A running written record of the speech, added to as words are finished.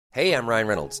Hey, I'm Ryan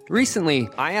Reynolds. Recently,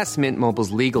 I asked Mint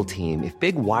Mobile's legal team if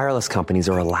big wireless companies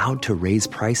are allowed to raise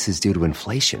prices due to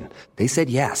inflation. They said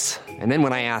yes. And then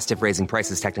when I asked if raising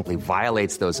prices technically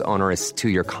violates those onerous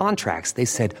two-year contracts, they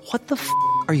said, "What the f***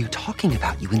 are you talking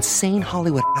about, you insane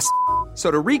Hollywood ass?" So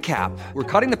to recap, we're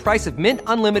cutting the price of Mint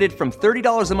Unlimited from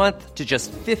 $30 a month to just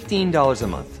 $15 a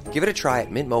month. Give it a try at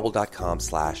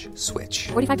mintmobile.com/switch.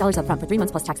 $45 up front for 3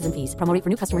 months plus taxes and fees. Promo rate for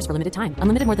new customers for limited time.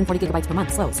 Unlimited more than 40 gigabytes per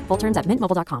month. Slows full terms at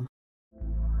mintmobile.com.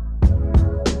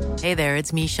 Hey there,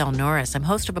 it's Michelle Norris. I'm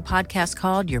host of a podcast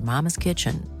called Your Mama's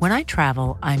Kitchen. When I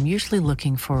travel, I'm usually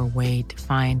looking for a way to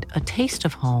find a taste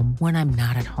of home when I'm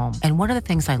not at home. And one of the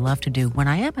things I love to do when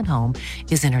I am at home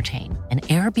is entertain. And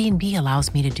Airbnb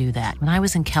allows me to do that. When I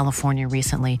was in California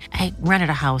recently, I rented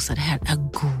a house that had a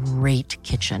great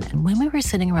kitchen. And when we were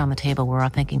sitting around the table, we were all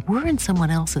thinking, we're in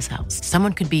someone else's house.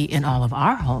 Someone could be in all of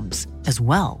our homes as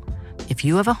well. If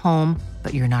you have a home,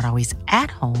 but you're not always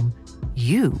at home,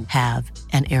 you have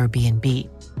an Airbnb.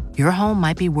 Your home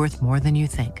might be worth more than you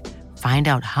think. Find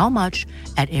out how much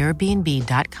at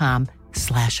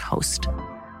airbnb.com/host.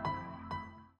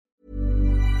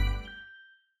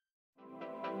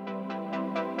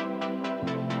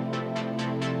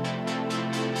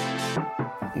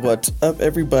 What's up,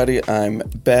 everybody? I'm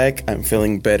back. I'm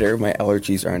feeling better. My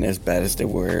allergies aren't as bad as they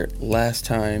were last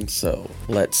time, so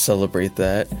let's celebrate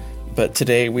that. But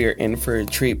today we are in for a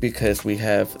treat because we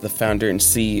have the founder and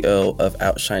CEO of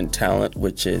Outshine Talent,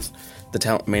 which is the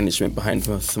talent management behind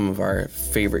some of our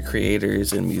favorite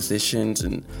creators and musicians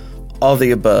and all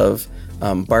the above.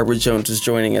 Barbara Jones is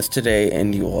joining us today,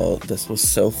 and you all, this was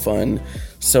so fun,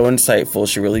 so insightful.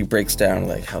 She really breaks down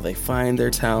like how they find their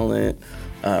talent,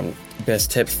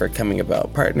 best tips for coming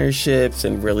about partnerships,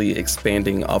 and really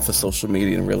expanding off of social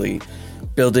media and really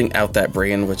building out that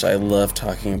brand, which I love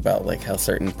talking about, like how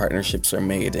certain partnerships are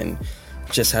made and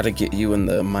just how to get you in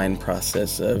the mind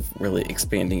process of really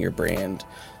expanding your brand.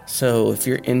 So if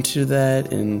you're into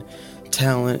that and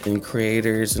talent and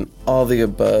creators and all the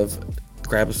above,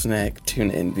 grab a snack,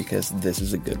 tune in because this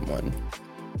is a good one.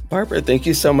 Barbara, thank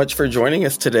you so much for joining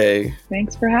us today.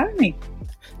 Thanks for having me.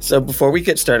 So before we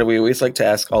get started, we always like to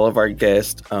ask all of our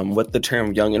guests what the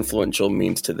term young influential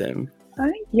means to them. I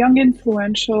think young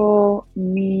influential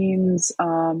means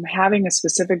having a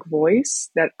specific voice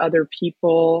that other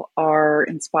people are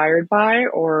inspired by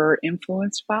or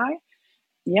influenced by.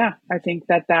 Yeah, I think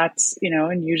that's,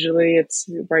 and usually it's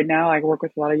right now I work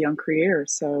with a lot of young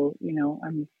creators. So,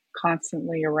 I'm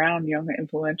constantly around young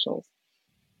influentials.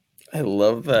 I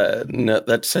love that. No,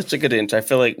 that's such a good intro. I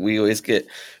feel like we always get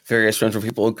various ones where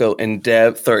people go in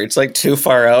depth or it's like too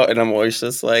far out. And I'm always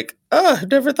just like,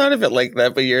 I've never thought of it like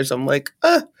that. But yours, I'm like,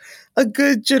 a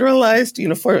good generalized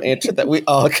uniform answer that we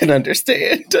all can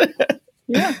understand.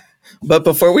 Yeah. But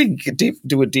before we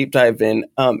do a deep dive in,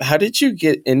 how did you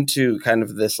get into kind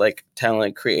of this like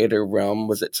talent creator realm?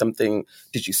 Was it something,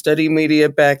 did you study media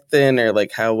back then, or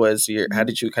like how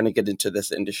did you kind of get into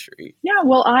this industry? Yeah,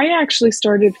 well, I actually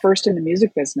started first in the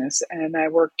music business and I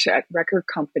worked at record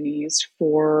companies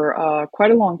for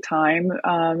quite a long time.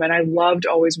 And I loved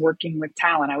always working with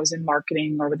talent. I was in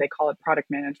marketing, or what they call it, product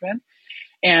management.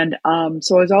 And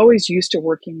so I was always used to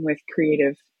working with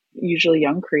creative, usually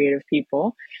young creative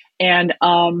people.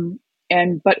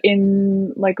 But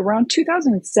in like around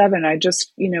 2007, I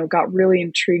just, got really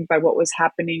intrigued by what was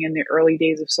happening in the early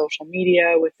days of social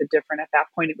media with the different, at that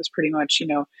point, it was pretty much,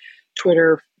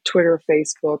 Twitter,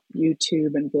 Facebook,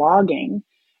 YouTube, and blogging.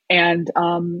 And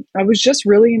I was just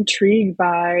really intrigued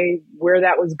by where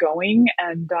that was going.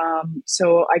 And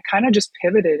so I kind of just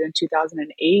pivoted in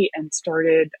 2008 and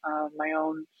started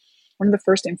one of the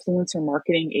first influencer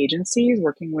marketing agencies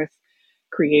working with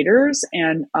creators,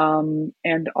 and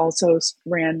also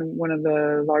ran one of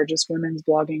the largest women's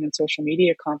blogging and social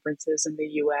media conferences in the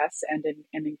US and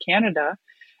in Canada.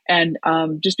 And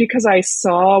just because I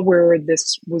saw where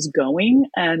this was going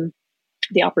and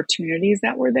the opportunities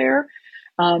that were there.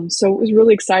 So it was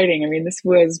really exciting. I mean, this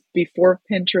was before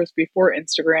Pinterest, before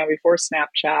Instagram, before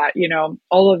Snapchat,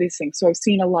 all of these things. So I've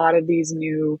seen a lot of these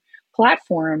new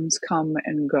platforms come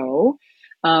and go.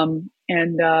 And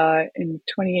in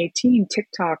 2018,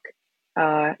 TikTok,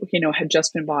 had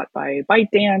just been bought by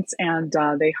ByteDance, and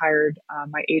they hired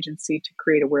my agency to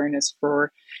create awareness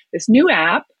for this new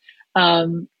app.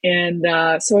 So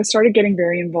I started getting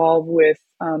very involved with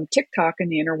TikTok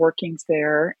and the inner workings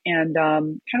there, and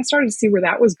kind of started to see where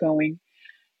that was going.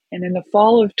 And in the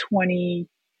fall of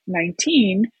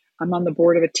 2019, I'm on the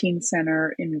board of a teen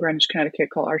center in Greenwich, Connecticut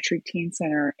called Archery Teen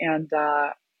Center, and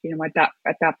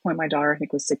at that point, my daughter, I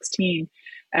think, was 16.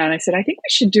 And I said, I think we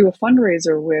should do a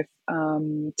fundraiser with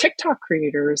TikTok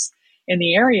creators in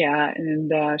the area.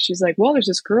 And she's like, well, there's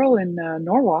this girl in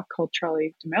Norwalk called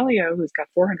Charlie D'Amelio who's got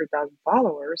 400,000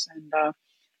 followers. And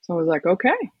so I was like, okay,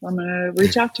 I'm going to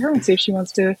reach out to her and see if she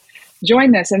wants to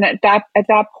join this. And at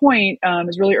that point, it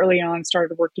was really early on,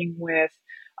 started working with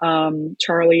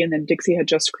Charlie, and then Dixie had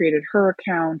just created her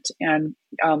account and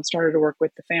started to work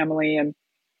with the family, and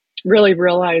really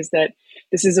realized that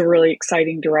this is a really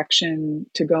exciting direction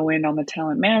to go in on the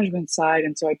talent management side.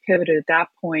 And so I pivoted at that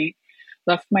point,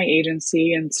 left my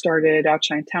agency and started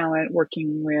Outshine Talent,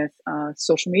 working with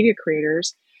social media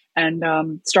creators, and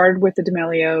started with the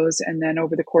D'Amelios. And then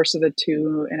over the course of the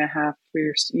 2.5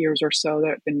 years or so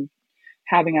that I've been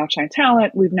having Outshine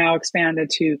Talent, we've now expanded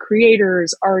to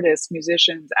creators, artists,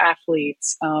 musicians,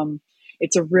 athletes.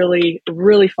 It's a really,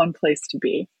 really fun place to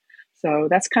be. So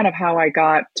that's kind of how I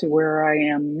got to where I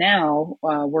am now,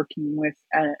 working with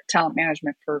talent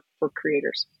management for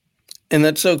creators. And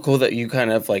that's so cool that you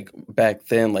kind of like back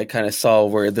then, like kind of saw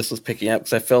where this was picking up.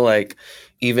 Because I feel like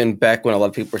even back when a lot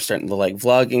of people were starting the like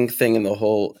vlogging thing and the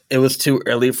whole, it was too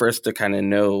early for us to kind of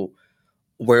know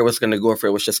where it was going to go, if it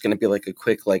was just going to be like a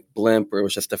quick like blimp or it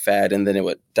was just a fad and then it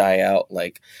would die out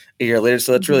like a year later.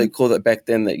 So that's really cool that back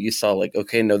then that you saw like,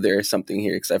 okay, no, there is something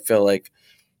here. Because I feel like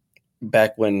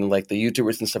back when like the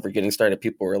YouTubers and stuff were getting started,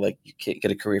 people were like, you can't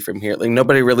get a career from here. Like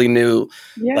nobody really knew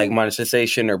like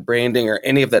monetization or branding or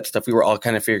any of that stuff. We were all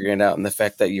kind of figuring it out. And the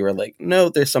fact that you were like, no,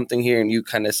 there's something here and you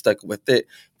kind of stuck with it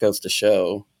goes to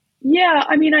show. Yeah,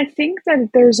 I mean, I think that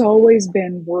there's always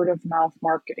been word of mouth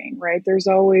marketing, right? There's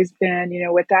always been,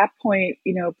 at that point,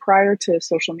 prior to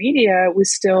social media, it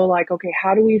was still like, okay,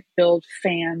 how do we build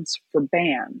fans for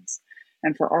bands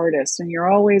and for artists? And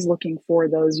you're always looking for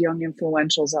those young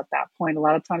influentials at that point. A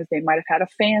lot of times they might have had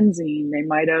a fanzine. They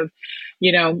might have,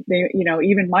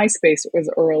 even MySpace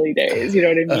was early days, you know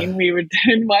what I mean? We would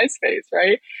in MySpace,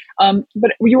 right?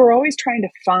 But we were always trying to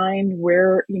find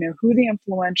where, who the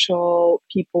influential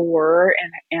people were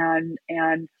and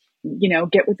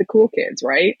get with the cool kids,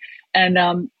 right? And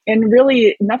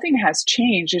really nothing has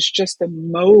changed. It's just the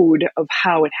mode of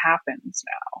how it happens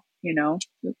now,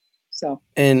 So.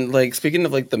 And like speaking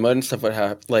of like the mud and stuff,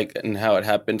 and how it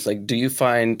happens, like, do you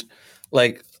find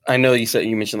like, I know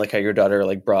you mentioned like how your daughter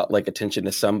like brought like attention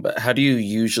to some, but how do you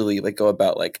usually like go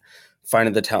about like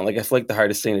finding the talent? Like I feel like the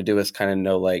hardest thing to do is kind of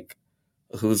know like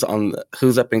who's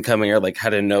up and coming, or like how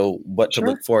to know what to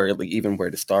look for, or, like even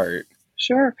where to start.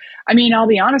 Sure. I mean, I'll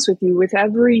be honest with you, with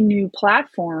every new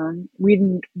platform, we,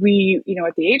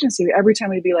 at the agency, every time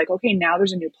we'd be like, okay, now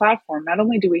there's a new platform. Not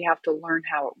only do we have to learn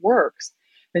how it works,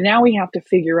 but now we have to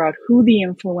figure out who the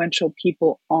influential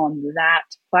people on that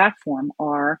platform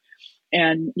are,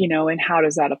 and how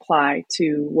does that apply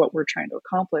to what we're trying to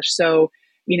accomplish. So,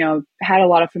 had a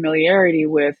lot of familiarity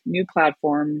with new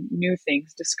platform, new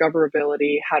things,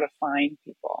 discoverability, how to find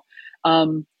people.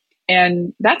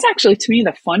 And that's actually, to me,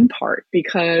 the fun part,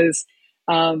 because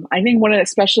I think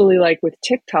especially like with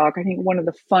TikTok, I think one of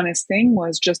the funnest thing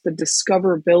was just the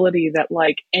discoverability that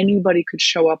like anybody could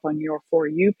show up on your For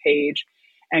You page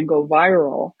and go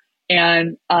viral.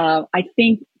 And I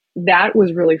think that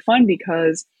was really fun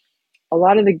because a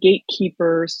lot of the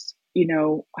gatekeepers,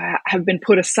 have been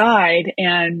put aside,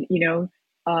 and,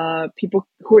 people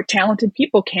who are talented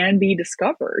people can be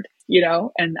discovered,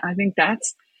 and I think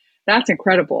that's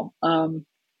incredible. And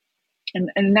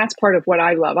that's part of what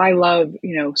I love. I love,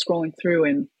 scrolling through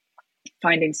and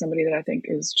finding somebody that I think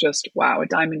is just, wow, a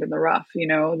diamond in the rough,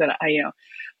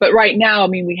 but right now, I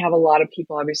mean, we have a lot of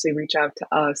people obviously reach out to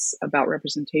us about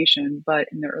representation, but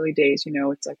in the early days,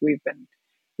 it's like we've been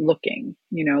looking,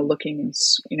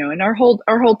 and our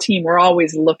whole team, we're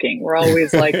always looking. We're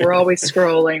always like, we're always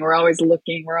scrolling. We're always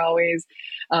looking. We're always,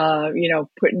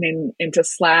 putting into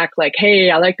Slack, like,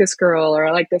 hey, I like this girl, or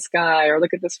I like this guy, or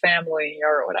look at this family,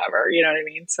 or whatever, you know what I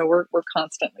mean? So we're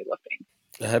constantly looking.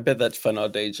 I bet that's fun all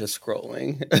day, just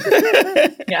scrolling.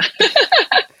 Yeah.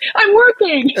 I'm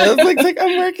working. I was like,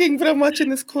 I'm working, but I'm watching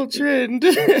this cool trend.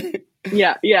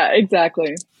 Yeah,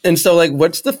 exactly. And so, like,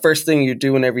 what's the first thing you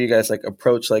do whenever you guys like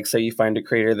approach, like, say you find a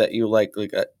creator that you like,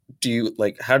 do you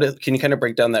like, can you kind of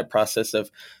break down that process of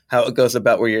how it goes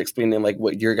about where you're explaining like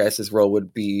what your guys' role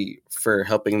would be for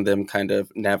helping them kind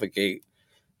of navigate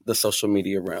the social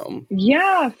media realm?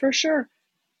 Yeah, for sure.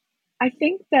 I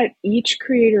think that each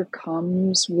creator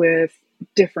comes with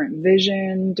different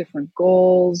vision, different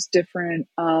goals, different,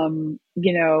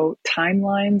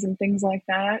 timelines and things like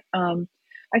that.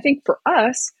 I think for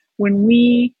us, when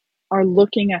we are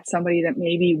looking at somebody that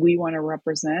maybe we want to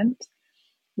represent,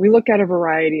 we look at a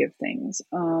variety of things.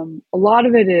 A lot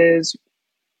of it is,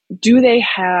 do they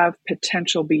have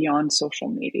potential beyond social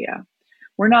media?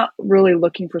 we're not really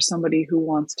looking for somebody who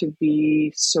wants to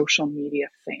be social media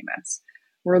famous.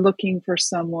 We're looking for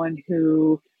someone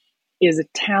who is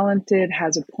talented,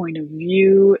 has a point of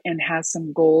view, and has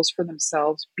some goals for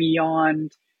themselves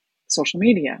beyond social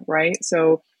media, right?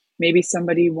 So maybe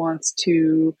somebody wants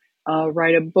to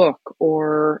write a book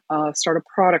or start a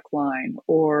product line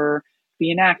or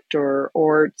be an actor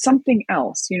or something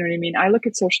else. You know what I mean? I look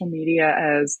at social media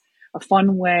as a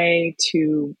fun way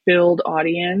to build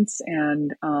audience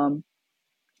and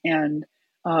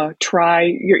try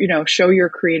your, show your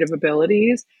creative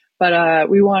abilities. But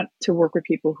we want to work with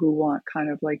people who want kind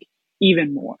of like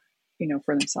even more,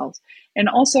 for themselves. And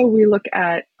also we look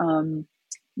at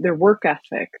their work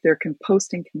ethic, their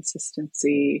posting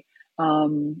consistency.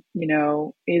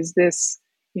 Is this,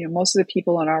 most of the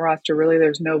people on our roster, really,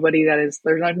 there's no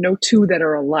two that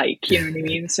are alike. You know what I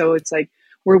mean? So it's like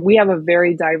we have a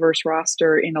very diverse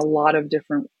roster in a lot of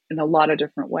different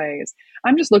ways.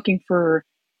 I'm just looking for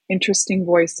interesting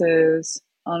voices,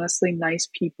 honestly, nice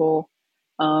people,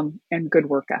 and good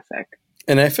work ethic.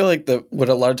 And I feel like what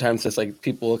a lot of times is like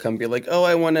people will come be like, oh,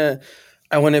 I want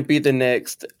to be the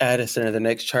next Addison or the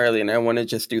next Charlie, and I want to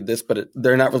just do this, but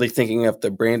they're not really thinking of the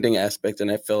branding aspect.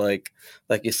 And I feel like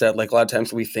you said, like a lot of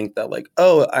times we think that like,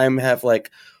 oh, have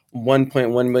like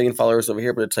 1.1 million followers over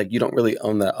here, but it's like you don't really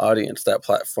own that audience. That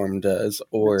platform does,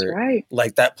 or That's right.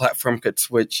 Like that platform could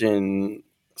switch and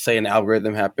say an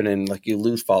algorithm happen and like you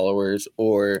lose followers,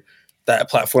 or that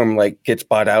platform like gets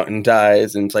bought out and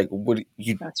dies, and it's like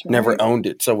That's never right. owned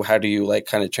it. So how do you like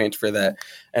kind of transfer that?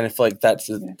 And I feel like that's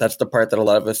the part that a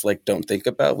lot of us like don't think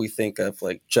about. We think of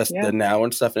like just the now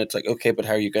and stuff, and it's like, okay, but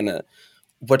how are you gonna?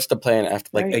 What's the plan after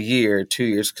like a year, 2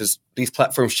 years? Because these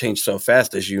platforms change so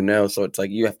fast, as you know. So it's like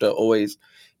you have to always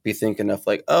be thinking of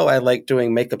like, oh, I like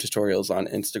doing makeup tutorials on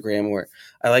Instagram, or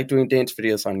I like doing dance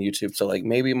videos on YouTube. So like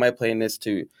maybe my plan is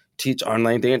to teach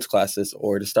online dance classes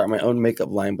or to start my own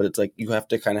makeup line. But it's like you have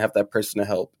to kind of have that person to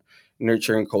help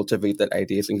nurture and cultivate that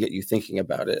ideas and get you thinking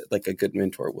about it like a good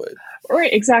mentor would.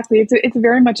 Right, exactly. It's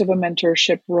very much of a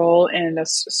mentorship role and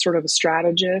sort of a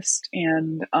strategist.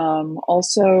 And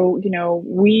also,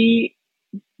 we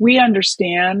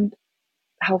understand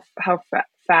how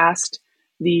fast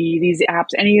these apps,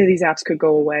 any of these apps could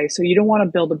go away. So you don't want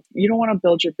to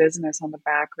build your business on the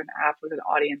back of an app with an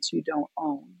audience you don't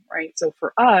own, right? So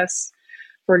for us,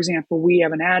 for example, we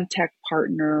have an ad tech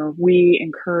partner.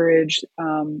 We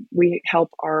we help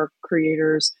our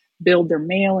creators build their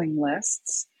mailing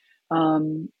lists.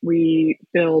 We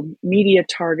build media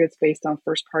targets based on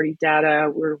first party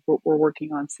data. We're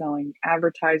working on selling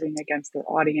advertising against their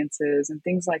audiences and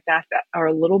things like that are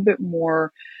a little bit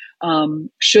more,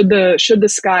 should the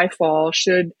sky fall,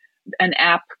 should an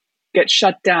app get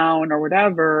shut down or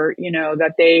whatever,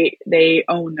 that they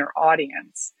own their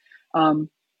audience.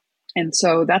 And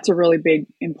so that's a really big,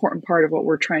 important part of what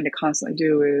we're trying to constantly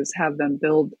do is have them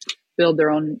build their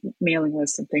own mailing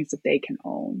lists and things that they can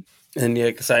own. And yeah,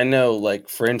 because I know, like,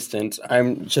 for instance,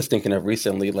 I'm just thinking of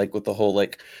recently, like with the whole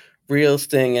like Reels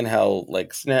thing and how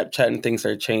like Snapchat and things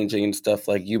are changing and stuff,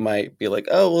 like you might be like,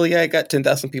 oh, well, yeah, I got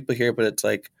 10,000 people here, but it's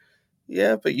like,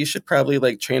 yeah, but you should probably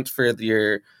like transfer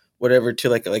your whatever to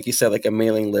like you said, like a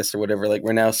mailing list or whatever. Like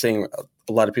we're now seeing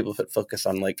a lot of people focus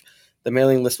on like the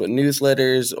mailing list with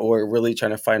newsletters or really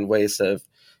trying to find ways of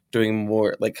doing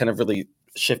more, like kind of really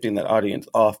shifting that audience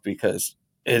off, because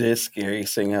it is scary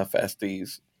seeing how fast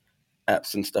these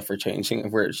apps and stuff are changing,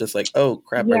 where it's just like, oh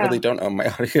crap, I really don't own my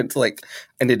audience. Like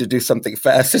I need to do something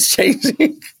fast. It's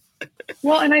changing.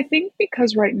 Well, and I think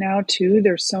because right now too,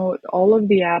 all of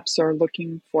the apps are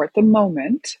looking for at the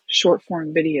moment short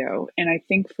form video, and I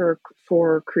think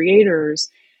for creators,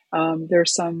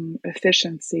 there's some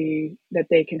efficiency that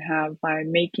they can have by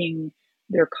making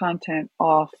their content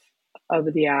off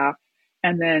of the app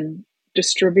and then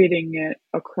distributing it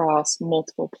across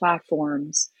multiple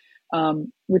platforms,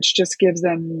 which just gives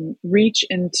them reach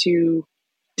into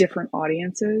different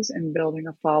audiences and building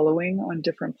a following on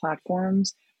different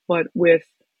platforms, but with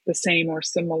the same or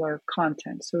similar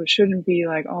content. So it shouldn't be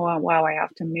like, oh, wow, I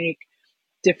have to make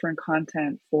different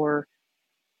content for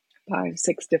 5,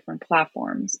 6 different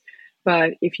platforms.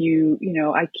 But if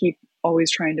I keep always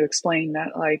trying to explain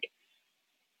that like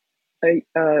a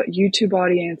YouTube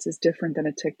audience is different than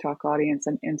a TikTok audience,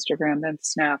 then Instagram, then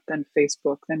Snap, then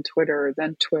Facebook, then Twitter,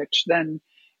 then Twitch, then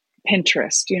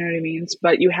Pinterest, you know what I mean?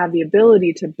 But you have the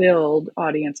ability to build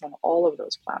audience on all of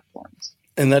those platforms.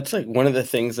 And that's like one of the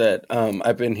things that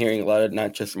I've been hearing a lot of,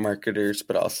 not just marketers,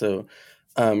 but also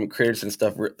creators and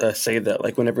stuff say that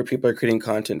like whenever people are creating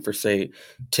content for say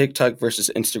TikTok versus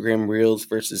Instagram Reels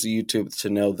versus YouTube, to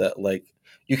know that like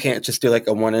you can't just do like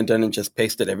a one and done and just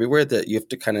paste it everywhere, that you have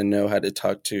to kind of know how to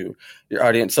talk to your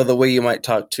audience. So the way you might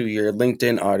talk to your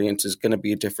LinkedIn audience is going to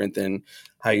be different than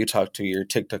how you talk to your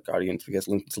TikTok audience, because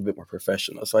LinkedIn's a little bit more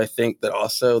professional. So I think that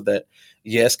also that,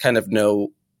 yes, kind of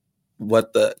know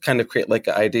what the kind of create like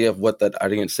an idea of what that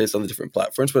audience is on the different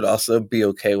platforms, but also be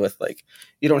okay with like,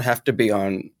 you don't have to be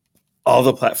on all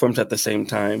the platforms at the same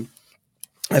time.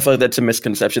 I feel like that's a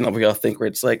misconception that we all think, where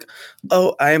it's like,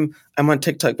 oh, I'm on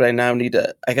TikTok, but I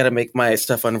got to make my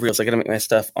stuff on Reels. I got to make my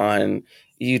stuff on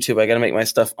YouTube. I got to make my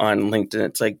stuff on LinkedIn.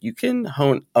 It's like, you can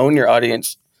own your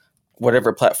audience,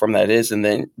 whatever platform that is, and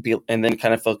then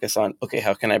kind of focus on, okay,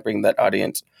 how can I bring that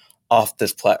audience off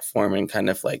this platform and kind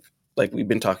of like we've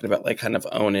been talking about, like kind of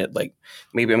own it. Like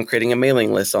maybe I'm creating a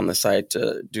mailing list on the side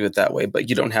to do it that way, but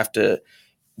you don't have to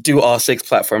do all 6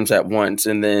 platforms at once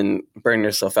and then burn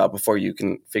yourself out before you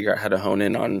can figure out how to hone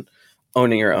in on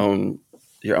owning your own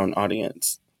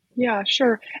audience. Yeah,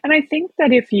 sure. And I think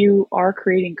that if you are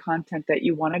creating content that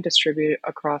you want to distribute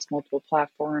across multiple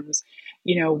platforms,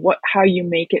 how you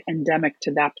make it endemic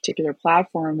to that particular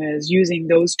platform is using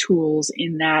those tools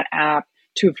in that app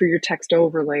for your text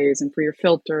overlays and for your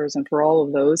filters and for all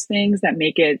of those things that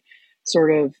make it sort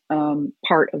of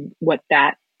part of what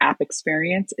that app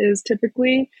experience is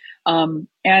typically.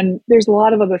 And there's a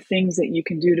lot of other things that you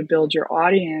can do to build your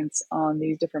audience on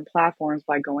these different platforms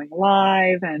by going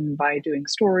live and by doing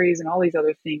stories and all these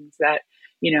other things that,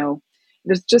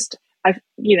 there's just,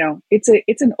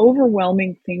 it's an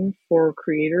overwhelming thing for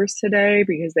creators today,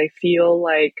 because they feel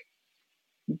like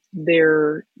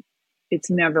it's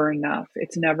never enough.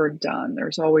 It's never done.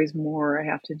 There's always more I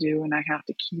have to do, and I have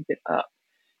to keep it up.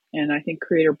 And I think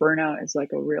creator burnout is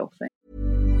like a real thing.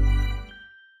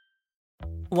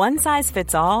 One size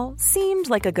fits all seemed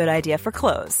like a good idea for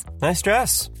clothes. Nice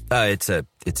dress. It's a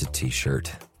t-shirt.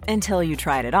 Until you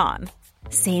tried it on.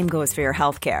 Same goes for your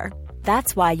healthcare.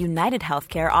 That's why United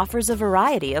Healthcare offers a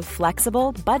variety of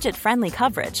flexible, budget-friendly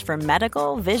coverage for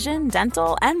medical, vision,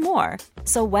 dental, and more.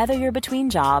 So whether you're between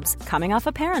jobs, coming off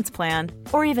a parent's plan,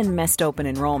 or even missed open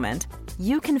enrollment,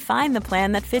 you can find the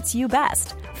plan that fits you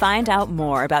best. Find out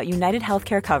more about United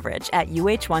Healthcare coverage at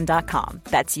uh1.com.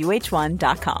 That's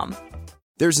uh1.com.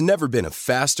 There's never been a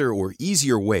faster or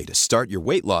easier way to start your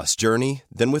weight loss journey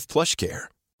than with PlushCare.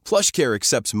 PlushCare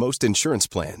accepts most insurance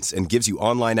plans and gives you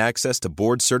online access to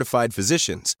board-certified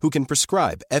physicians who can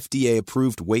prescribe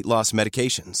FDA-approved weight loss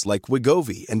medications like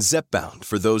Wegovy and Zepbound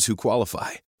for those who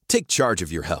qualify. Take charge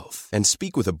of your health and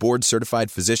speak with a board-certified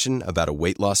physician about a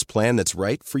weight loss plan that's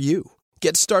right for you.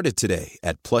 Get started today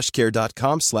at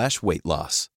plushcare.com/weight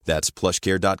loss. That's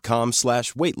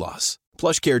plushcare.com/weight loss.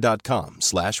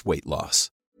 plushcare.com/weight loss.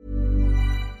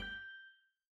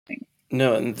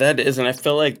 No, and I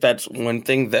feel like that's one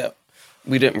thing that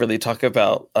we didn't really talk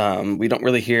about. We don't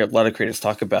really hear a lot of creators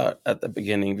talk about at the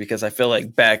beginning, because I feel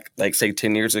like back, like say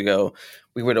 10 years ago,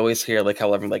 we would always hear like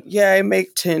how everyone like, yeah, I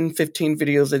make 10, 15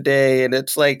 videos a day. And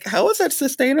it's like, how is that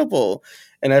sustainable?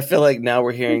 And I feel like now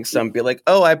we're hearing some be like,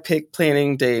 oh, I pick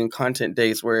planning day and content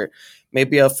days where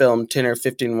maybe I'll film 10 or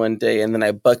 15 one day, and then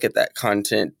I bucket that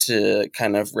content to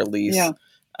kind of release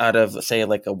out of, say,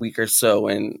 like a week or so.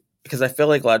 And because I feel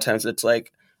like a lot of times it's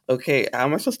like, okay, how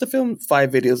am I supposed to film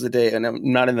 5 videos a day? And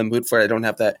I'm not in the mood for it. I don't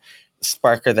have that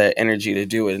spark or that energy to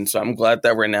do it. And so I'm glad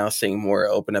that we're now seeing more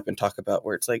open up and talk about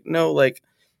where it's like, no, like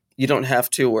you don't have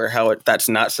to, or that's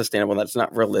not sustainable. That's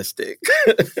not realistic.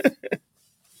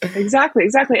 Exactly.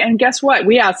 And guess what?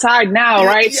 We outside now,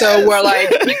 right? Yes. So we're like,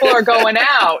 people are going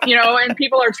out, and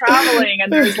people are traveling,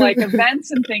 and there's like events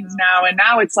and things now. And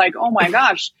now it's like, oh my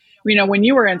gosh, when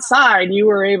you were inside, you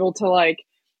were able to like,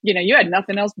 you had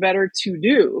nothing else better to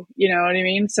do. You know what I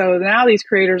mean? So now these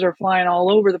creators are flying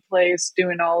all over the place,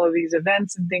 doing all of these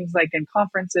events and things like in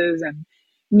conferences and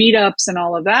meetups and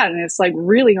all of that. And it's like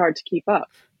really hard to keep up.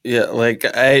 Yeah, like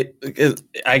I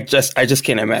just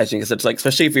can't imagine, because it's like,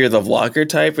 especially if you're the vlogger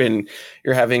type and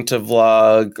you're having to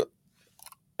vlog,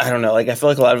 I don't know, like I feel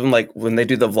like a lot of them, like when they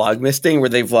do the Vlogmas thing where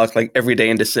they vlog like every day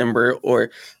in December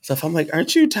or stuff, I'm like,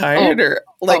 aren't you tired? Or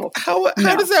like how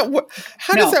does that work?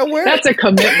 How does that work? That's a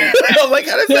commitment. Like,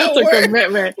 how does that work? That's a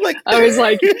commitment. Like, I was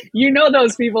like,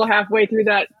 those people halfway through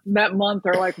that month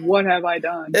are like, what have I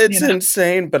done? It's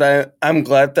insane, but I'm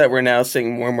glad that we're now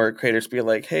seeing more and more creators be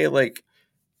like, hey, like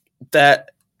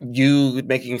that you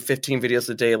making 15 videos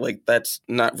a day, like that's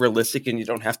not realistic, and you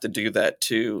don't have to do that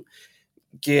to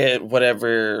get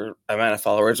whatever amount of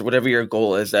followers, whatever your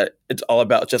goal is. That it's all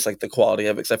about just like the quality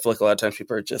of it. Because I feel like a lot of times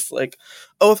people are just like,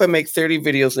 oh, if I make 30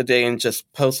 videos a day and just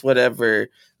post whatever,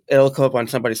 it'll come up on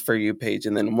somebody's For You page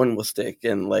and then one will stick.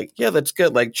 And like, yeah, that's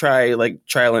good. Like try like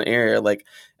trial and error, like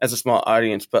as a small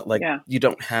audience, but like you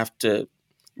don't have to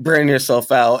burn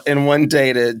yourself out in one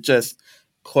day to just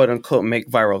quote unquote make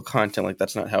viral content. Like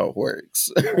that's not how it works.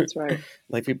 That's right.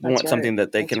 Like people That's want something right.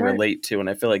 that they That's can right. relate to. And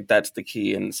I feel like that's the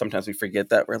key. And sometimes we forget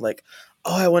that. We're like,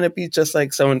 oh, I want to be just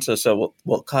like so-and-so. So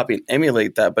we'll copy and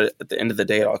emulate that. But at the end of the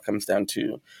day, it all comes down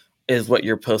to is what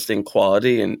you're posting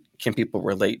quality and can people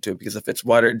relate to it? Because if it's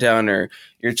watered down or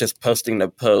you're just posting the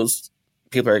post,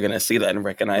 people are going to see that and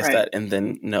recognize Right. that and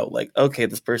then know like, okay,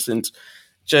 this person's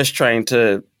just trying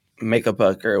to make a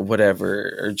buck or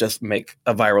whatever, or just make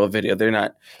a viral video. They're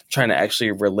not trying to actually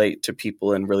relate to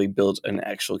people and really build an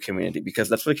actual community, because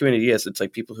that's what a community is. It's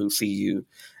like people who see you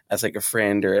as like a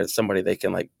friend or as somebody they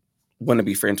can like want to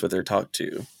be friends with or talk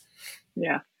to.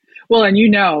 Yeah. Well, and you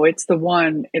know, it's the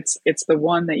one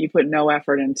that you put no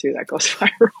effort into that goes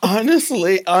viral.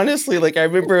 Honestly, like I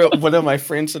remember one of my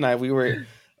friends and we were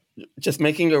just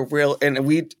making a reel and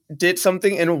we did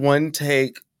something in one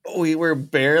take. We were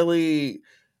barely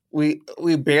we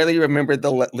barely remembered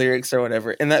the lyrics or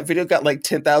whatever, and that video got like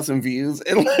 10,000 views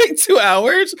in like 2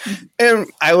 hours. And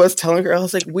I was telling her, I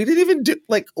was like, we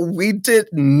did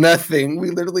nothing.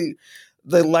 We literally,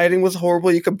 the lighting was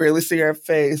horrible. You could barely see our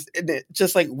face, and it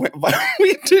just like went viral.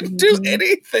 We didn't do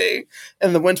anything.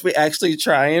 And then once we actually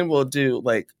try and we'll do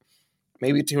like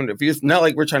maybe 200 views. Not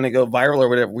like we're trying to go viral or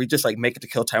whatever. We just like make it to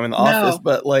kill time in the office.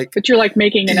 But like, but you're like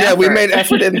making an effort. We made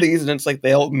effort in these, and it's like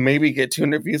they'll maybe get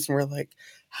 200 views, and we're like,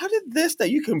 how did this that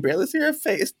you can barely see your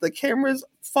face? The camera's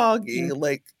foggy.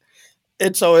 Like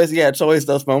it's always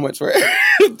those moments where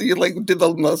you like do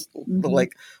the most the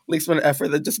like least amount of effort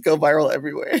that just go viral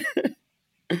everywhere.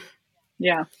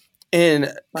 Yeah.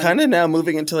 And kind of now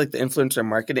moving into like the influencer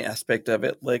marketing aspect of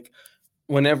it, like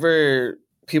whenever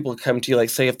people come to you, like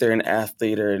say if they're an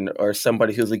athlete or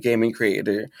somebody who's a gaming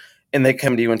creator, and they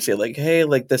come to you and say like, hey,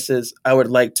 like I would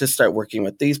like to start working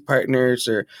with these partners,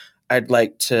 or I'd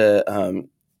like to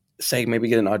say maybe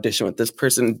get an audition with this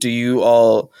person. Do you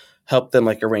all help them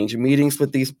like arrange meetings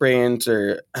with these brands,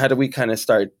 or how do we kind of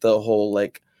start the whole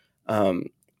like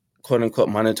quote unquote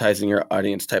monetizing your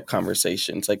audience type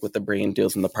conversations, like with the brand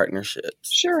deals and the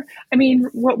partnerships? Sure. I mean,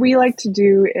 what we like to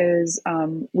do is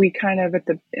we kind of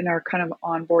in our kind of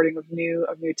onboarding of new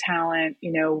talent,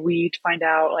 you know, we find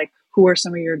out like who are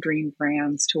some of your dream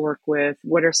brands to work with,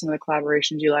 what are some of the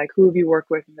collaborations you like, who have you worked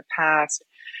with in the past,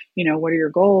 you know, what are your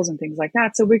goals and things like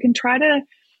that. So we can try to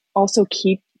also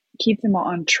keep them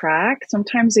on track.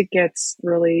 Sometimes it gets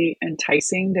really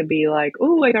enticing to be like,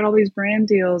 oh, I got all these brand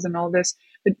deals and all this,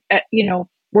 but you know,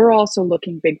 we're also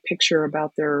looking big picture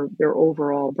about their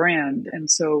overall brand. And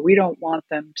so we don't want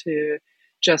them to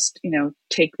just, you know,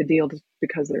 take the deal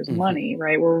because there's money,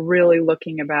 right? We're really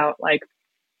looking about like,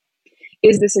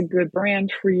 is this a good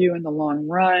brand for you in the long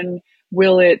run?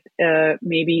 Will it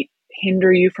maybe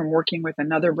hinder you from working with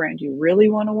another brand you really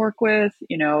want to work with?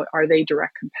 You know, are they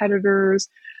direct competitors?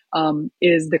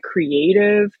 Is the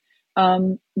creative,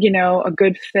 you know, a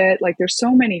good fit? Like there's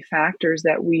so many factors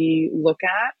that we look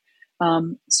at.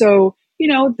 So, you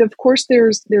know, of course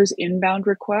there's inbound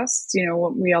requests. You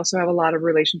know, we also have a lot of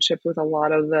relationships with a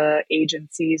lot of the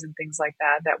agencies and things like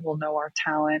that will know our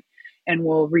talent and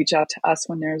will reach out to us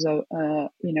when there's a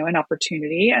you know, an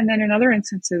opportunity. And then in other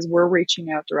instances, we're reaching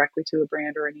out directly to a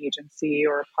brand or an agency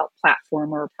or a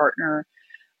platform or a partner,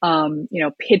 you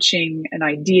know, pitching an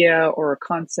idea or a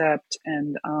concept.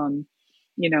 And,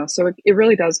 you know, so it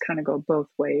really does kind of go both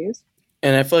ways.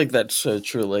 And I feel like that's so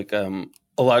true. Like,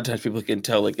 a lot of times people can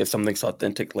tell like if something's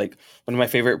authentic. Like one of my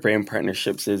favorite brand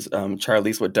partnerships is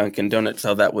Charlie's with Dunkin' Donuts.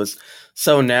 How that was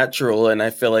so natural, and I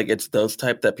feel like it's those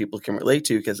type that people can relate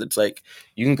to, because it's like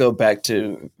you can go back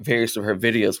to various of her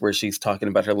videos where she's talking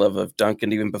about her love of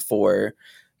Dunkin' even before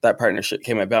that partnership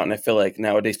came about. And I feel like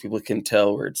nowadays people can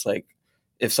tell where it's like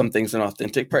if something's an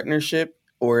authentic partnership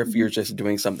or if you're just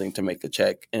doing something to make a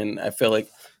check. And I feel like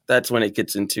that's when it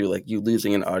gets into like you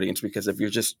losing an audience, because if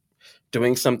you're just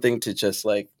doing something to just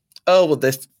like, oh, well,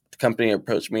 this company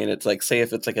approached me, and it's like, say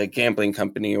if it's like a gambling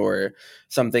company or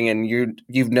something, and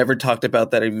you've never talked about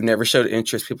that or you've never showed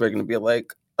interest, people are going to be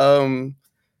like,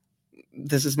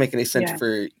 this doesn't make any sense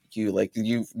for you. Like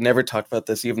you've never talked about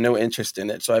this. You have no interest in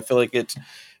it. So I feel like it's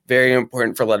very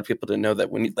important for a lot of people to know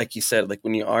that when, like you said, like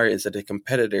when you are, is it a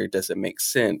competitor? Does it make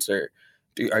sense? Or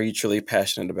are you truly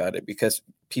passionate about it? Because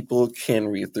people can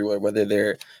read through it, whether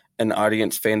they're an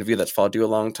audience fan of you that's followed you a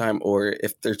long time, or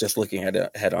if they're just looking at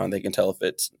it head on, they can tell if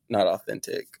it's not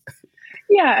authentic.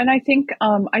 Yeah. And I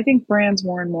think brands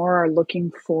more and more are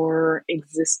looking for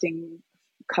existing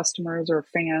customers or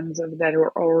fans that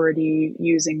are already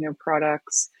using their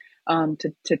products.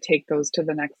 to take those to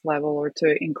the next level, or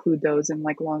to include those in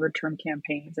like longer term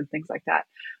campaigns and things like that.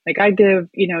 Like I give,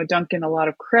 Duncan a lot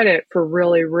of credit for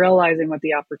really realizing what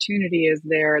the opportunity is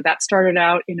there. That started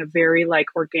out in a very like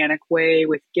organic way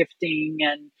with gifting,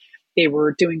 and they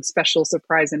were doing special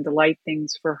surprise and delight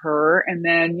things for her. And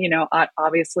then, it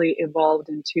obviously evolved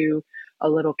into a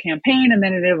little campaign, and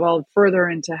then it evolved further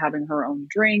into having her own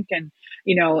drink. And,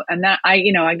 and that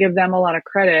I give them a lot of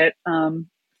credit,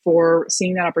 for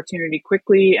seeing that opportunity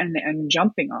quickly and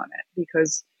jumping on it,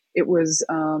 because it was,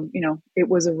 it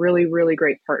was a really, really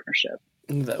great partnership.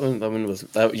 That one was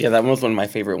that one was one of my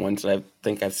favorite ones that I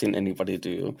think I've seen anybody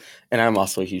do, and I'm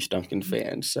also a huge Duncan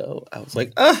fan, so I was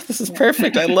like, this is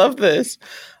perfect. I love this.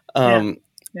 Yeah.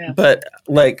 But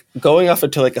like going off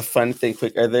into like a fun thing,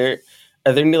 quick, are there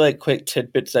any like quick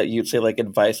tidbits that you'd say like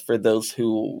advice for those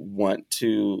who want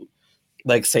to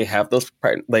like say have those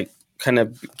kind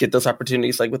of get those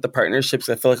opportunities like with the partnerships?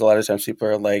 I feel like a lot of times people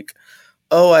are like,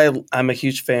 I'm a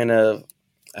huge fan of,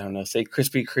 I don't know, say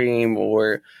Krispy Kreme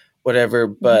or whatever,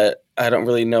 but I don't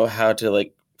really know how to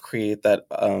like create that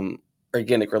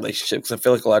organic relationship. Because I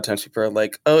feel like a lot of times people are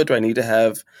like, do I need to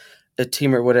have a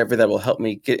team or whatever that will help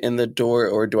me get in the door,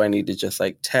 or do I need to just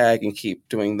like tag and keep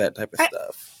doing that type of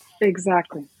stuff?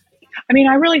 Exactly. I mean,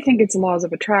 I really think it's laws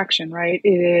of attraction, right? It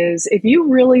is, if you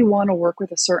really want to work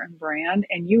with a certain brand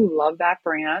and you love that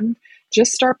brand,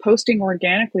 just start posting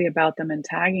organically about them and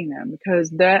tagging them,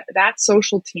 because that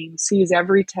social team sees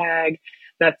every tag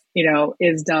that,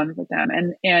 is done with them.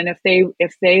 And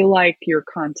if they like your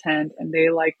content and they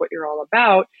like what you're all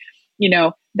about,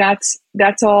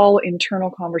 that's all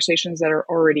internal conversations that are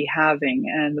already having.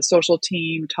 And the social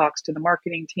team talks to the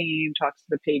marketing team, talks to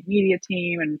the paid media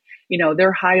team, and,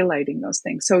 they're highlighting those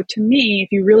things. So to me,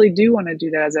 if you really do want to do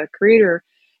that as a creator,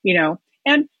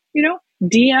 and,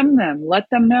 DM them, let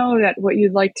them know that what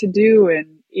you'd like to do.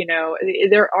 And,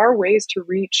 there are ways to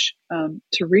reach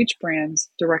brands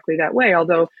directly that way.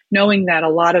 Although knowing that a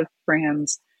lot of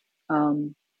brands,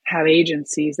 have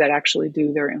agencies that actually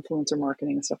do their influencer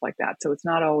marketing and stuff like that. So it's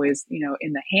not always,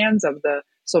 in the hands of the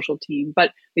social team,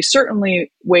 but they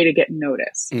certainly way to get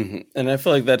noticed. Mm-hmm. And I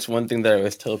feel like that's one thing that I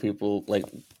always tell people. Like,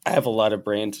 I have a lot of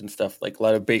brands and stuff, like a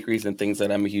lot of bakeries and things that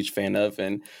I'm a huge fan of.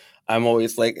 And I'm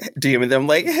always like DMing them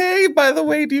like, hey, by the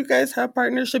way, do you guys have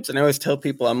partnerships? And I always tell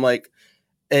people, I'm like,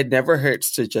 it never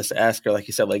hurts to just ask her. Like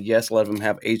you said, like, yes, a lot of them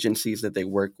have agencies that they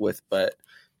work with, but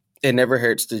it never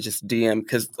hurts to just DM,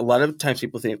 because a lot of times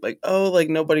people think like, like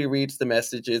nobody reads the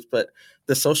messages, but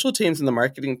the social teams and the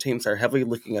marketing teams are heavily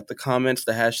looking at the comments,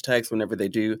 the hashtags whenever they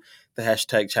do the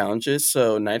hashtag challenges.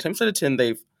 So 9 times out of 10,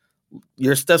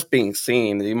 your stuff's being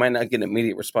seen. You might not get an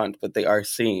immediate response, but they are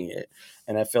seeing it.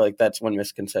 And I feel like that's one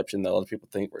misconception that a lot of people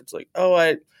think, where it's like,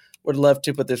 I would love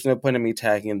to, but there's no point in me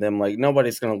tagging them. Like,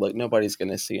 nobody's going to look, nobody's going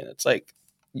to see. And it's like,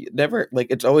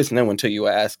 it's always no until you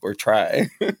ask or try.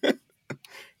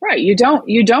 Right. You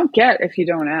don't get if you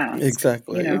don't ask.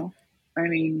 Exactly. I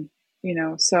mean,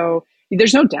 so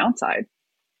there's no downside,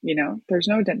 there's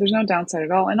no downside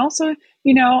at all. And also,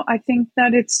 I think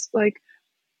that it's like,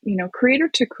 creator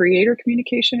to creator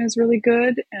communication is really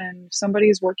good. And if somebody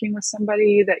is working with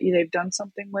somebody that they've done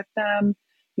something with them,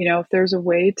 if there's a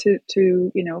way to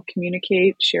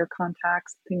communicate, share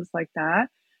contacts, things like that,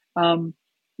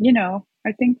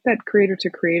 I think that creator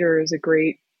to creator is a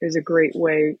great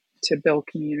way to build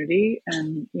community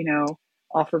and,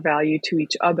 offer value to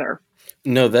each other.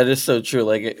 No, that is so true.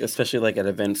 Like, especially like at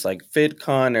events like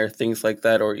VidCon or things like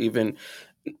that, or even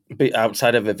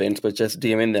outside of events, but just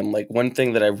DMing them. Like, one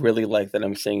thing that I really like that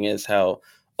I'm seeing is how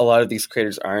a lot of these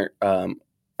creators aren't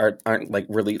like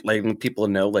really letting people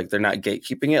know, like they're not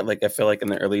gatekeeping it. Like, I feel like in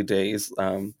the early days,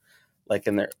 like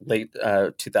in the late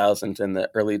 2000s and the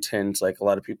early 10s, like a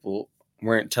lot of people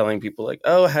weren't telling people like,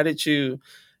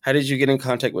 how did you get in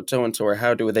contact with so-and-so, or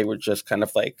how do they were just kind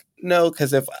of like, no,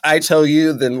 because if I tell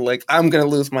you, then like I'm going to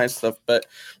lose my stuff. But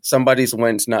somebody's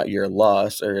win's not your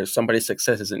loss, or somebody's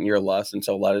success isn't your loss. And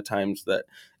so a lot of times that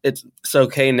it's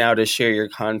okay now to share your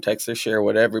contacts or share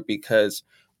whatever, because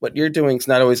what you're doing is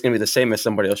not always going to be the same as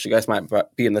somebody else. You guys might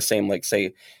be in the same, like,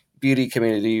 say, beauty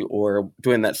community or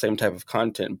doing that same type of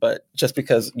content, but just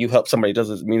because you help somebody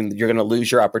doesn't mean you're going to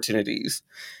lose your opportunities.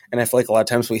 And I feel like a lot of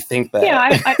times we think that.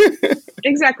 Yeah,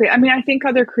 exactly. I mean, I think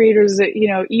other creators that,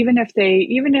 even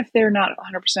if they're not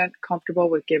 100% comfortable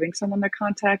with giving someone their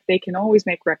contact, they can always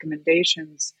make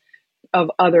recommendations of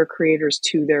other creators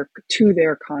to their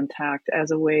contact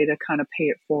as a way to kind of pay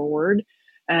it forward.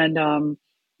 And,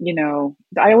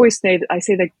 I say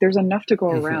that there's enough to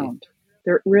go around.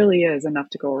 There really is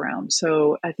enough to go around.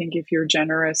 So I think if you're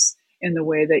generous in the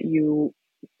way that you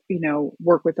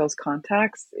work with those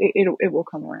contacts, it will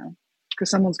come around, because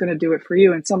someone's going to do it for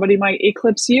you, and somebody might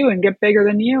eclipse you and get bigger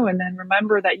than you. And then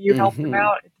remember that you helped them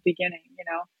out at the beginning.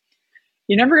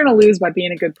 You're never going to lose by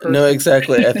being a good person. No,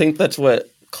 exactly. I think that's what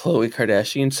Khloe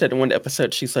Kardashian said in one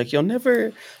episode. She's like, you'll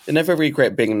never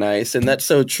regret being nice. And that's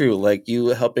so true. Like, you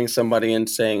helping somebody and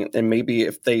saying, and maybe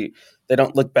if they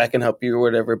don't look back and help you or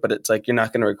whatever, but it's like, you're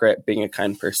not going to regret being a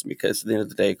kind person, because at the end of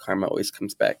the day, karma always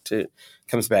comes back to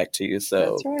you. So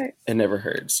that's right. It never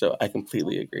hurts. So I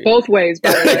completely agree. Both ways,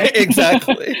 by the way.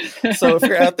 Exactly. So if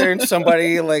you're out there and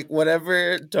somebody like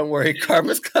whatever, don't worry,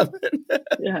 karma's coming.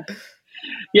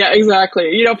 Yeah,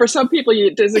 exactly. For some people,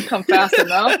 it doesn't come fast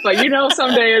enough, but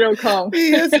someday it'll come.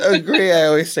 Yes, agree. I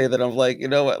always say that. I'm like, you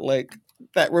know what, like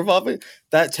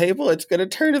that table, it's going to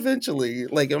turn eventually.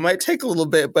 Like, it might take a little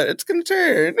bit, but it's going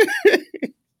to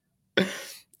turn.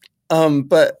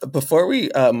 But before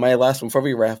we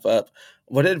wrap up,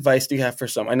 what advice do you have for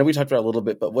I know we talked about it a little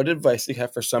bit, but what advice do you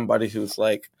have for somebody who's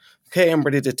like, okay, I'm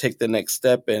ready to take the next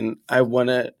step and I want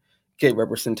to get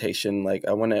representation. Like,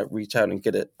 I want to reach out and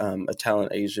get a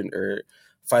talent agent or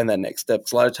find that next step.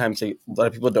 Because a lot of times, a lot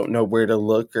of people don't know where to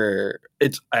look, or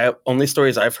only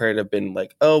stories I've heard have been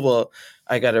like, oh, well,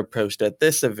 I got approached at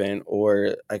this event,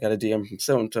 or I got a DM from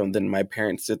so-and-so, and then my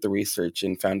parents did the research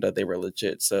and found out they were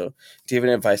legit. So do you have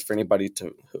any advice for anybody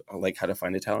to like how to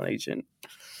find a talent agent?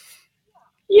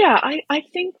 Yeah, I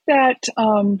think that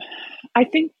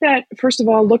first of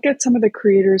all, look at some of the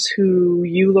creators who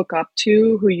you look up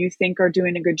to, who you think are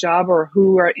doing a good job, or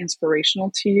who are inspirational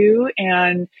to you.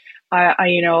 And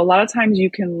a lot of times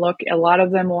you can look. A lot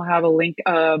of them will have a link,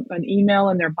 an email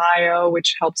in their bio,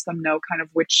 which helps them know kind of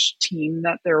which team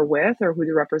that they're with or who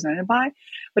they're represented by.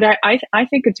 But I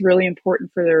think it's really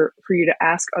important for you to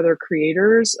ask other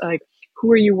creators, like, who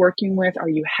are you working with? Are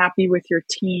you happy with your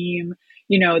team?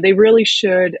 They really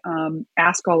should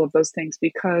ask all of those things,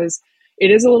 because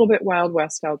it is a little bit Wild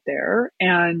West out there.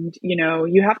 And,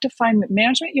 you have to find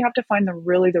management, you have to find the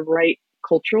right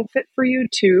cultural fit for you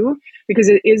too, because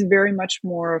it is very much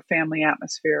more a family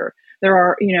atmosphere. There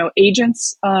are,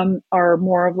 agents are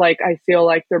more of like, I feel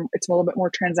like it's a little bit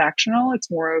more transactional.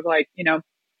 It's more of like,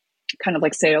 kind of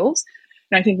like sales.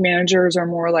 And I think managers are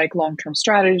more like long-term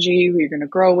strategy, who you're going to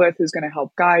grow with, who's going to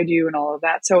help guide you and all of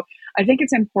that. So I think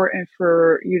it's important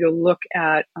for you to look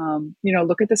at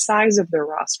the size of their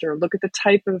roster, look at the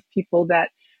type of people that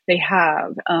they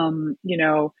have,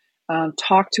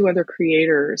 talk to other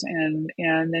creators, and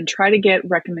then try to get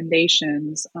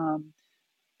recommendations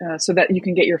so that you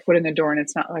can get your foot in the door and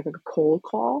it's not like a cold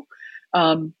call.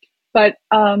 But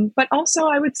also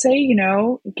I would say,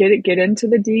 get into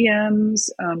the DMs,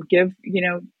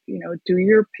 do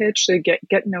your pitch to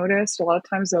get noticed. A lot of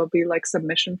times there'll be like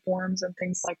submission forms and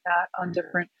things like that on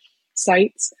different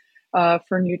sites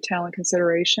for new talent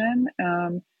consideration.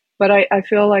 But I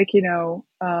feel like,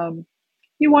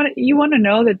 you want to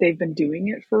know that they've been doing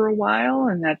it for a while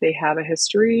and that they have a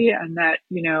history, and that,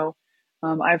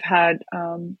 I've had,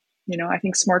 I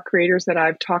think smart creators that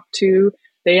I've talked to,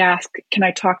 they ask, can I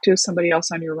talk to somebody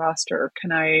else on your roster?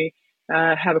 Can I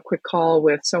have a quick call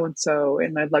with so-and-so?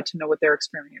 And I'd love to know what their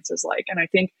experience is like. And I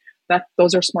think that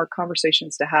those are smart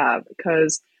conversations to have,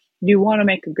 because you want to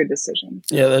make a good decision.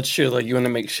 Yeah, that's true. Like, you want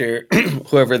to make sure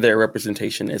whoever their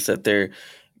representation is, that they're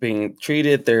being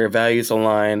treated, their values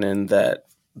align, and that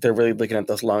they're really looking at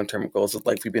those long-term goals of,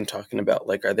 like we've been talking about,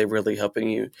 like, are they really helping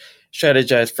you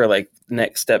strategize for like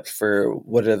next steps for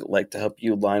what it like to help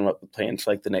you line up the plans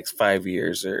for like the next 5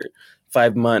 years or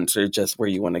 5 months, or just where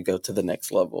you want to go to the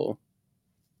next level.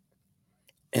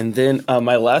 And then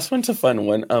my last one's a fun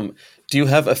one. Do you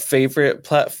have a favorite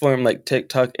platform like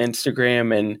TikTok,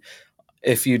 Instagram? And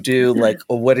if you do, like,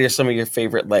 what are some of your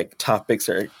favorite like topics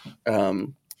or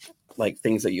like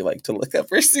things that you like to look up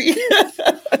or see?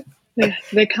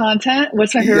 The content.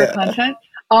 What's my favorite content?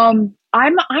 I'm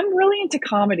really into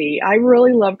comedy. I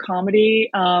really love comedy.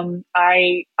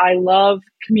 I love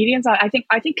comedians. I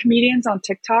think comedians on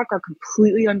TikTok are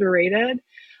completely underrated.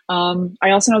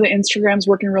 I also know that Instagram's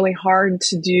working really hard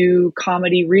to do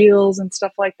comedy reels and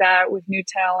stuff like that with new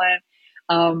talent.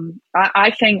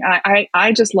 I think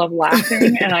I just love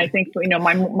laughing, and I think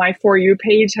my For You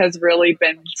page has really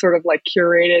been sort of like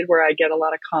curated where I get a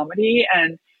lot of comedy,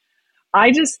 and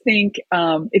I just think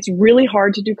it's really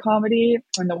hard to do comedy,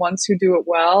 and the ones who do it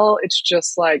well, it's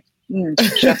just like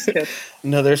chef's kiss.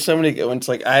 No, there's so many good ones.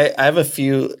 Like I have a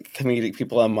few comedic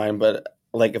people on mine, but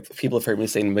like if people have heard me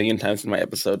say a million times in my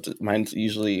episodes, mine's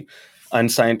usually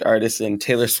unsigned artists and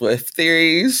Taylor Swift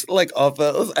theories. Like all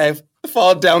those, I've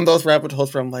fallen down those rabbit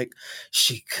holes where I'm like,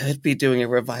 she could be doing a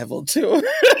revival too.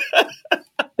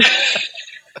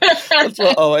 That's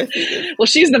what always is. Well,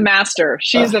 she's the master.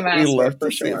 She's the master. We love for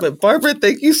to see sure. it. But Barbara,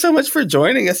 thank you so much for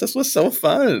joining us. This was so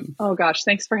fun. Oh gosh,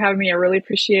 thanks for having me. I really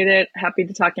appreciate it. Happy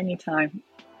to talk anytime.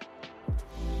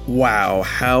 Wow,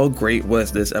 how great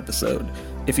was this episode?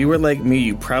 If you were like me,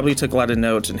 you probably took a lot of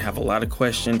notes and have a lot of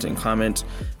questions and comments.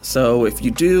 So if you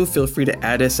do, feel free to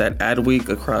add us at Adweek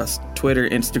across Twitter,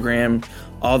 Instagram,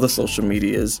 all the social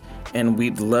medias. And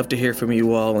we'd love to hear from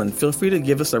you all. And feel free to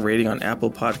give us a rating on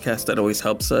Apple Podcasts. That always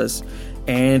helps us.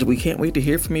 And we can't wait to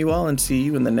hear from you all and see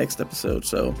you in the next episode.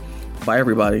 So bye,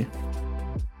 everybody.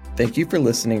 Thank you for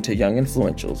listening to Young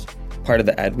Influentials, part of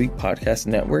the Adweek Podcast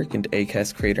Network and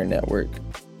Acast Creator Network.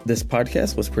 This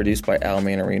podcast was produced by Al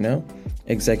Manarino,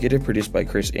 executive produced by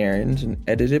Chris Aarons, and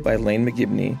edited by Lane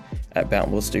McGibney at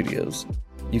Bountiful Studios.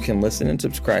 You can listen and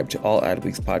subscribe to all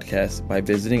Adweek's podcasts by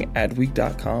visiting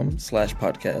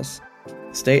adweek.com/podcasts.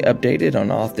 Stay updated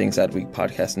on all things Adweek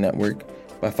Podcast Network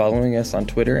by following us on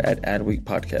Twitter at Adweek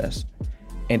Podcast.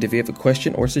 And if you have a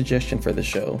question or suggestion for the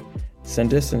show,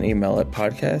 send us an email at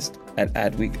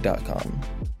podcast@adweek.com.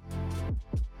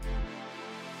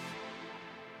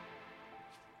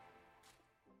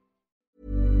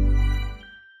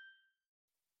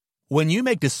 When you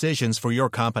make decisions for your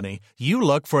company, you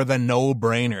look for the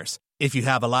no-brainers. If you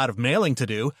have a lot of mailing to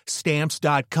do,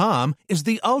 Stamps.com is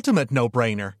the ultimate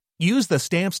no-brainer. Use the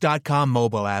Stamps.com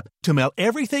mobile app to mail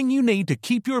everything you need to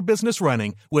keep your business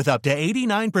running with up to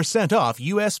 89% off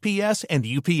USPS and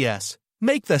UPS.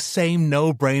 Make the same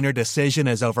no-brainer decision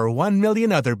as over 1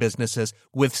 million other businesses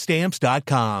with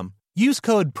Stamps.com. Use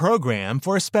code PROGRAM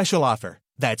for a special offer.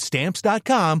 That's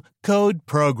Stamps.com, code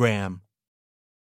PROGRAM.